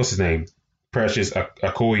names. What's his name? Precious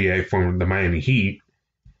Okoye from the Miami Heat,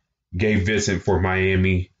 Gabe Vincent for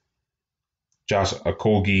Miami, Josh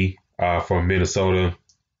Okogie from Minnesota.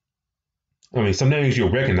 I mean, some names you'll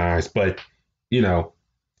recognize, but,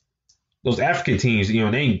 those African teams, they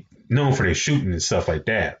ain't known for their shooting and stuff like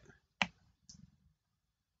that.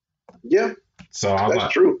 Yeah, so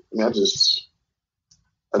that's true. I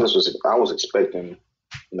was expecting,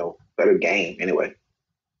 better game anyway.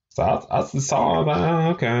 So I saw,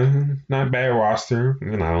 okay, not bad roster,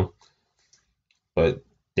 but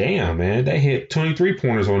damn, man, they hit 23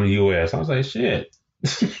 pointers on the U.S. I was like, shit.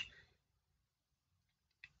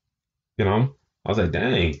 I was like,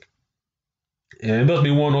 dang. And it must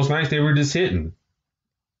be one of those nights they were just hitting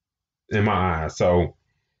in my eyes. So,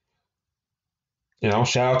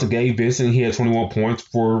 shout out to Gabe Vincent. He had 21 points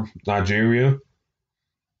for Nigeria.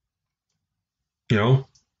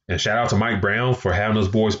 And shout out to Mike Brown for having those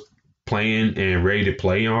boys playing and ready to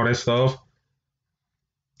play and all that stuff.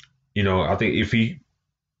 I think if he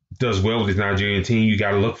does well with his Nigerian team, you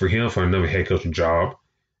got to look for him for another head coaching job,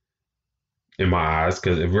 in my eyes.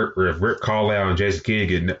 Because if Rick Carlisle and Jason Kidd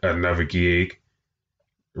get another gig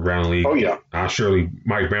around the league, oh yeah, surely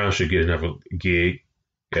Mike Brown should get another gig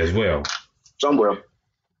as well. Somewhere.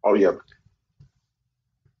 Oh yeah.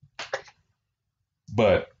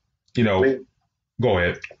 But, go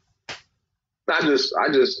ahead. I just,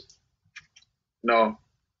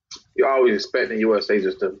 you're always expecting USA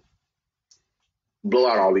just to blow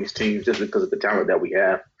out all these teams just because of the talent that we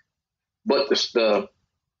have. But the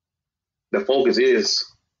focus is,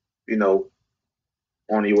 on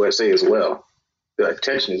the USA as well. The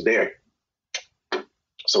attention is there.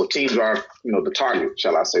 So teams are, the target,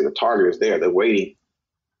 shall I say, the target is there. They're waiting.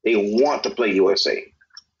 They want to play USA.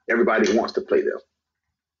 Everybody wants to play them.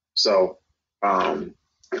 So,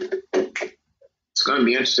 it's going to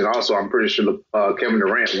be interesting. Also, I'm pretty sure Kevin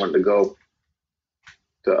Durant wanted to go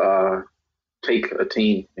to take a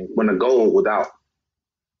team and win a gold without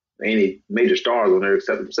any major stars on there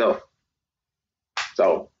except himself.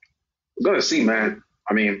 So, we're going to see, man.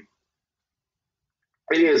 I mean,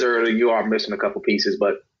 it is early. You are missing a couple pieces,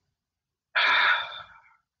 but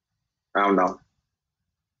I don't know.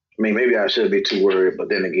 I mean, maybe I shouldn't be too worried, but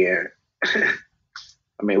then again,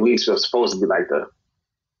 I mean, we're supposed to be like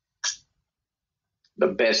the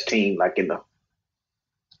best team, like in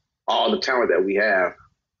all the talent that we have.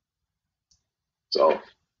 So it's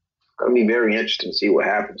going to be very interesting to see what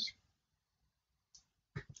happens.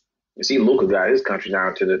 You see, Luka got his country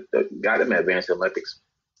down to got them advanced to the Olympics.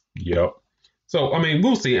 Yep. So I mean,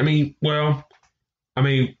 we'll see. I mean,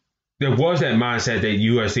 there was that mindset that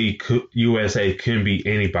USA can be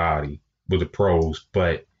anybody with the pros,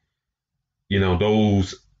 but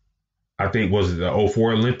those I think was the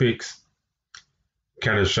 '04 Olympics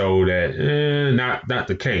kind of showed that not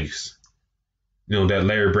the case. That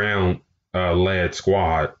Larry Brown led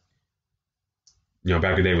squad.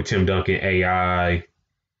 Back in the day with Tim Duncan, AI.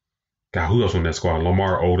 God, who else on that squad?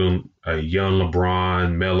 Lamar Odom, young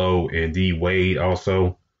LeBron, Melo, and D Wade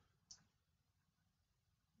also.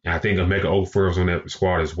 And I think Emeka Okafor was on that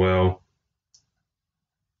squad as well.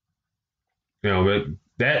 But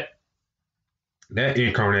that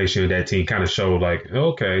incarnation of that team kind of showed like,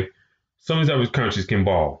 okay, some of these other countries can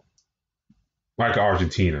ball, like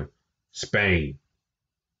Argentina, Spain,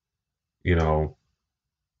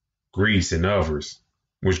 Greece and others.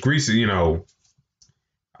 Which Greece,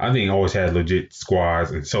 I think always had legit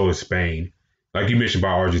squads, and so is Spain. Like you mentioned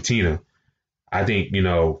about Argentina, I think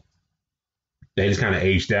they just kind of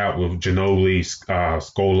aged out with Ginobili,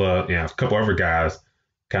 Scola, and a couple other guys.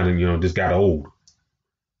 Kind of just got old.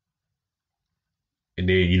 And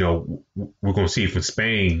then we're gonna see from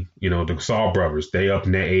Spain, the Gasol brothers, they up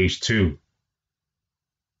in that age too.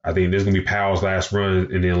 I think this is gonna be Powell's last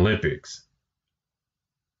run in the Olympics.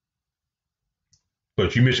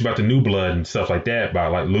 But you mentioned about the new blood and stuff like that,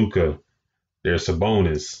 about like Luka, there's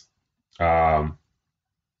Sabonis. I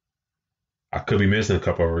could be missing a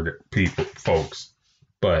couple of folks,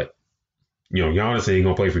 but Giannis ain't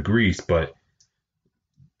gonna play for Greece. But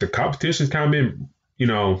the competition's kind of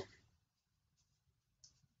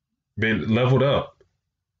been leveled up.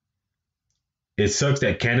 It sucks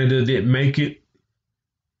that Canada didn't make it.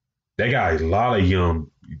 They got a lot of young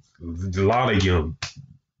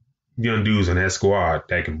dudes in that squad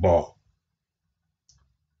that can ball.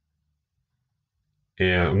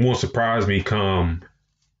 And it won't surprise me come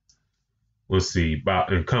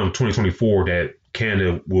 2024 that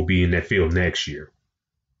Canada will be in that field next year.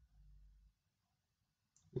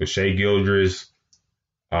 With Shea Gildress,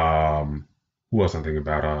 who else I'm thinking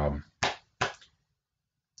about?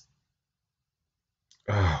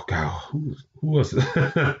 Oh God, who was it?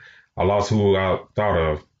 I lost who I thought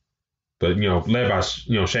of. But led by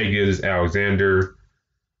Shea Gildress, Alexander.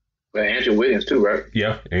 Andrew Wiggins too, right?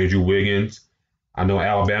 Yeah, Andrew Wiggins. I know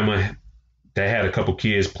Alabama, they had a couple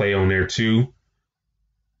kids play on there too,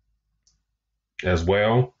 as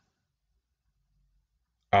well.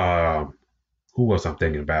 Who was I'm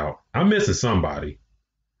thinking about? I'm missing somebody.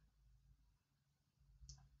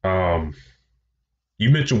 You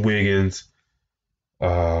mentioned Wiggins.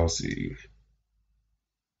 Let's see.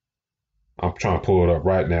 I'm trying to pull it up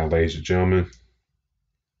right now, ladies and gentlemen.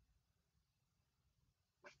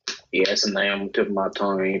 Yeah, it's a name on the tip of my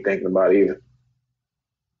tongue. I ain't thinking about either.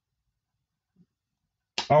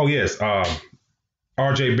 Oh yes,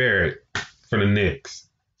 R.J. Barrett for the Knicks.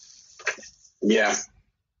 Yeah.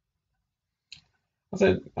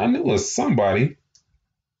 I knew it was somebody.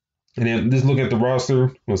 And then just look at the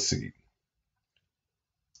roster. Let's see.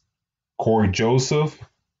 Corey Joseph.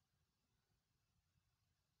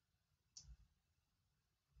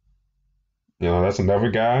 That's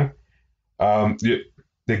another guy. The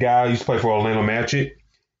guy used to play for Orlando Magic,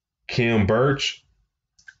 Kim Birch.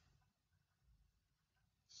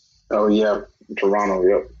 Oh yeah, Toronto.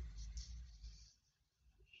 Yep.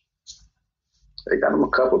 They got him a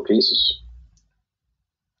couple pieces.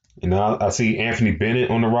 I see Anthony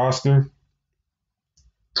Bennett on the roster.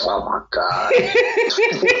 Oh my God.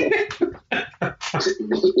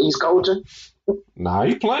 He's coaching? Nah,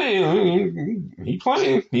 he playing. He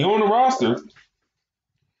playing. He on the roster.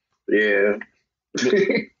 Yeah.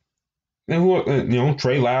 And who,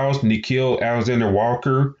 Trey Lyles, Nikhil Alexander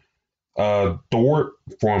Walker, Dort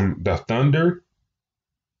from the Thunder,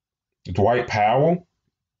 Dwight Powell,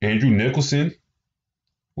 Andrew Nicholson.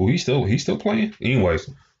 Well, he's still playing. Anyways,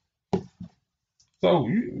 so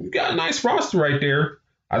you got a nice roster right there.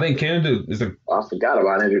 I think Canada is a. I forgot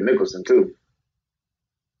about Andrew Nicholson too.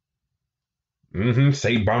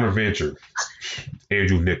 St. Bonaventure,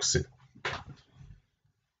 Andrew Nicholson.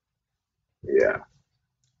 Yeah.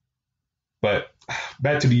 But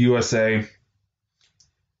back to the USA.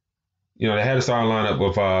 They had a starting lineup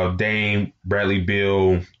with Dame, Bradley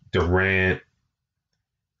Beal, Durant,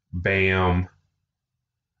 Bam,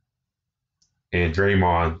 and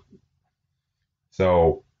Draymond.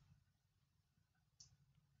 So,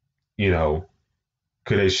 could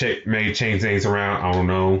they maybe change things around? I don't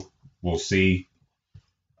know. We'll see.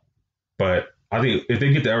 But I think if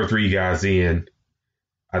they get the other three guys in,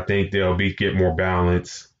 I think they'll get more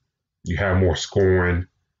balance. You have more scoring.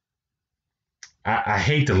 I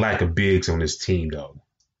hate the lack of bigs on this team, though.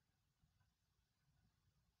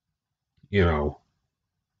 You know,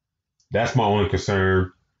 that's my only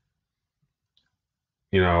concern.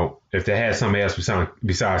 You know, if they had somebody else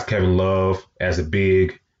besides Kevin Love as a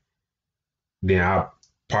big, then I'll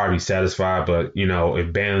probably be satisfied. But, you know,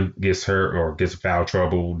 if Bam gets hurt or gets foul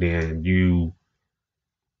trouble, then you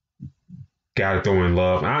got to throw in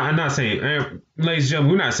Love. I'm not saying, ladies and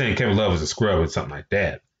gentlemen, we're not saying Kevin Love is a scrub or something like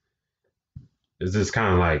that. It's just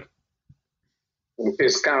kind of like,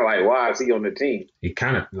 why is he on the team? he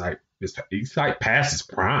kind of like, he's like past his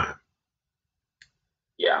prime.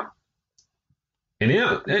 Yeah. And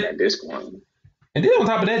then, At this point. And then on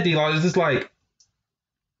top of that, D-Law, it's just like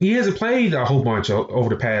he hasn't played a whole bunch over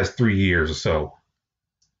the past 3 years or so.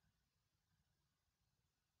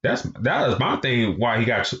 That is my thing why he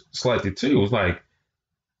got selected too. It was like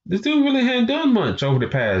this dude really hadn't done much over the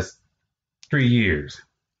past 3 years.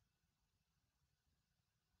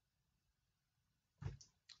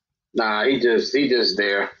 Nah, he just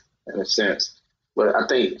there in a sense. But I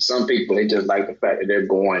think some people they just like the fact that they're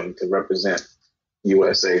going to represent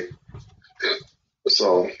USA.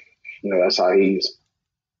 So, you know, that's how he's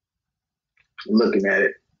looking at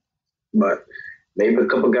it. But maybe a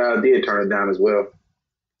couple guys did turn it down as well.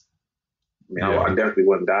 I mean, I definitely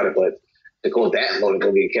wouldn't doubt it, but to go that low to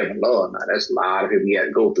go get Kevin Love, now that's a lot of people you had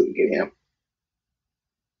to go through to get him.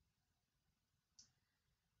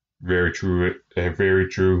 Very true. Very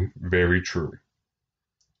true. Very true.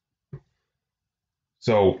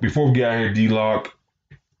 So before we get out of here, D-Lock,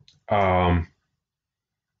 going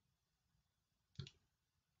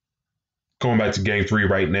back to Game 3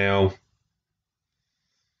 right now.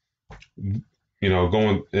 You know,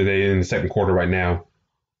 going in the second quarter right now.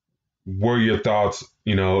 What are your thoughts?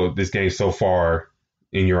 You know, this game so far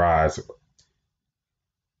in your eyes?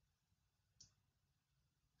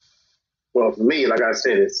 Well, for me, like I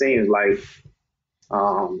said, it seems like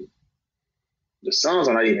the Suns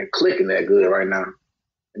are not even clicking that good right now,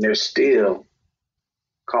 and they're still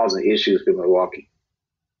causing issues for Milwaukee.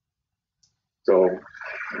 So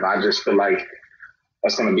I just feel like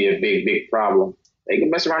that's going to be a big, big problem. They can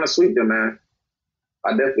mess around and sweep them, man.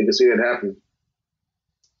 I definitely can see it happen.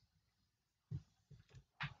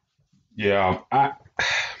 Yeah,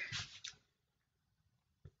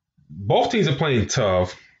 both teams are playing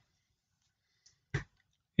tough.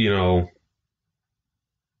 You know,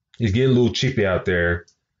 he's getting a little chippy out there.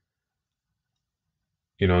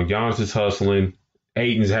 You know, Giannis is hustling.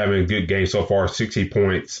 Ayton's having a good game so far, 60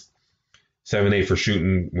 points, 7-8 for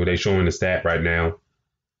shooting, what they showing the stat right now.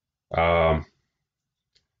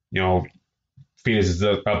 You know, Phoenix is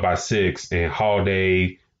up by 6, and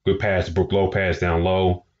Holiday, good pass to Brook Lopez down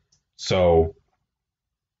low. So,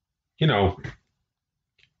 you know,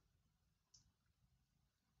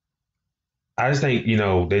 I just think, you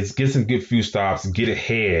know, they just get some good few stops, get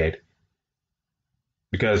ahead,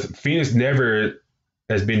 because Phoenix never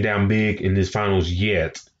has been down big in this finals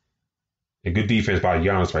yet. And good defense by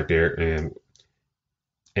Giannis right there. And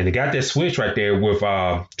they got that switch right there with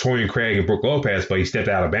Torian Craig and Brook Lopez, but he stepped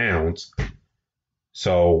out of bounds.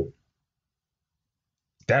 So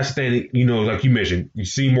that's the thing, you know, like you mentioned, you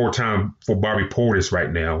see more time for Bobby Portis right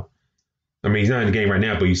now. I mean, he's not in the game right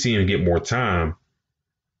now, but you see him get more time.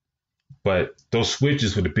 But those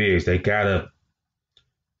switches with the bigs, they gotta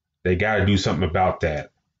do something about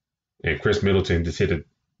that. And Chris Middleton just hit a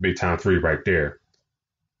big time 3 right there.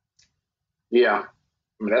 Yeah,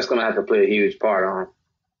 I mean that's gonna have to play a huge part on.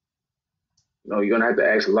 You know, you're gonna have to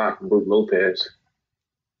ask a lot from Brook Lopez.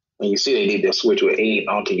 And you see they did that switch with Ayton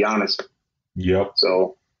onto Giannis. Yep.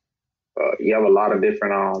 So you have a lot of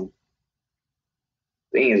different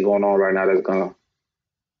things going on right now that's gonna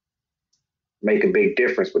make a big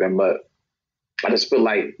difference for them. But I just feel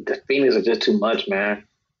like the Phoenix are just too much, man.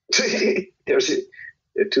 they're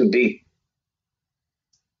too deep.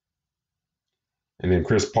 And then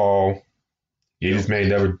Chris Paul, he just made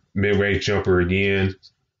another mid-range jumper again.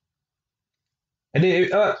 And then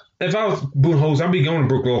if I was Budenholzer, I'd be going to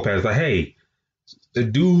Brook Lopez like, hey, the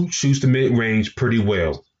dude shoots the mid-range pretty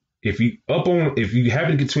well. If you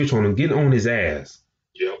happen to get switched on him, get on his ass.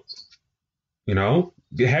 Yep. You know,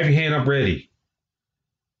 have your hand up ready.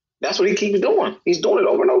 That's what he keeps doing. He's doing it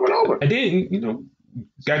over and over and over. And then, you know,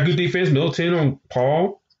 got good defense, Middleton on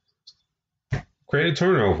Paul. Created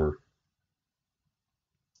turnover.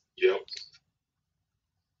 Yep.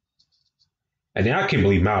 And then I can't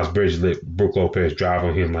believe Miles Bridges let Brook Lopez drive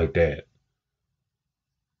on him like that.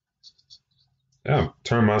 That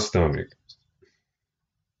turned my stomach.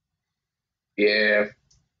 Yeah.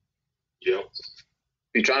 Yep.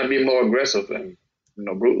 He's trying to be more aggressive, and you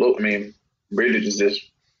know, Bridges is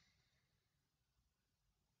just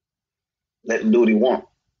let him do what he want.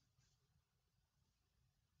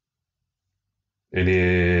 And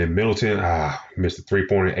then Middleton, missed the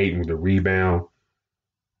 3-pointer, 8 with the rebound.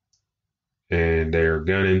 And they're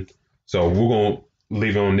gunning. So we're going to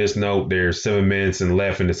leave it on this note. There's 7 minutes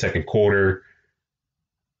left in the second quarter.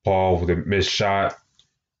 Paul with a missed shot.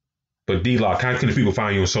 But D-Lock, how can the people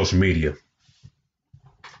find you on social media?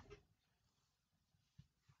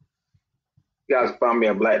 You guys can find me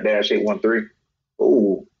at Black-813.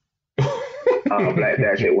 Ooh.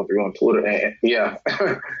 Black-813 on Twitter. And yeah,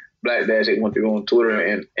 Black-813 on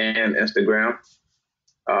Twitter and Instagram.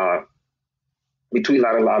 We tweet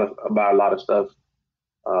about a lot of stuff.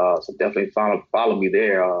 So definitely follow me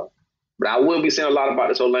there. But I will be saying a lot about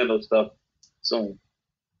this Orlando stuff soon.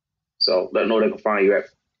 So let them know they can find you at.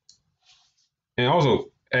 And also,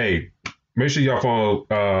 hey, make sure y'all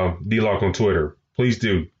follow D-Lock on Twitter. Please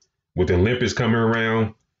do. With the Olympics coming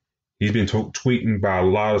around, he's been tweeting about a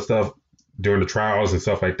lot of stuff during the trials and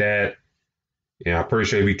stuff like that. And I'm pretty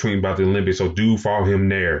sure he'll be tweeting about the Olympics. So do follow him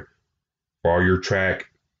there for all your track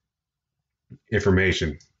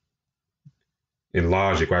information and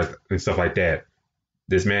logic, right, and stuff like that.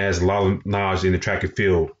 This man has a lot of knowledge in the track and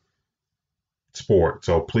field sport.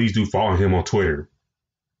 So please do follow him on Twitter.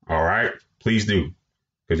 All right? Please do,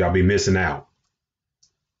 because y'all be missing out.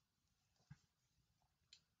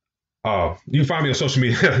 You can find me on social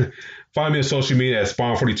media. Find me on social media at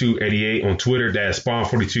Spawn4288 on Twitter. That's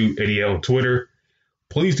Spawn4288 on Twitter.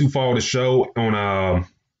 Please do follow the show on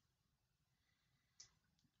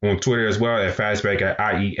Twitter as well at Fastbreak at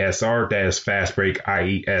IESR. That is Fastbreak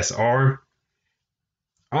IESR.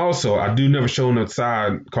 Also, I do another show on the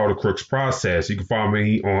side called The Crooks Process. You can follow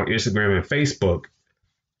me on Instagram and Facebook.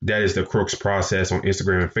 That is The Crooks Process on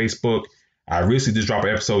Instagram and Facebook. I recently just dropped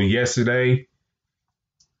an episode yesterday.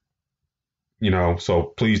 So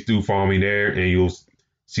please do follow me there and you'll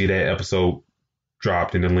see that episode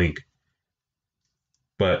dropped in the link.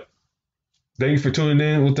 But thank you for tuning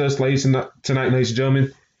in with us tonight, ladies and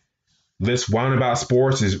gentlemen. Let's Whine About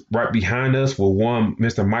Sports is right behind us with one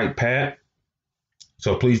Mr. Mike Pat.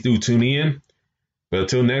 So please do tune in. But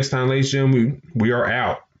until next time, ladies and gentlemen, we are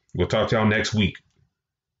out. We'll talk to y'all next week.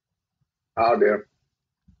 Out there.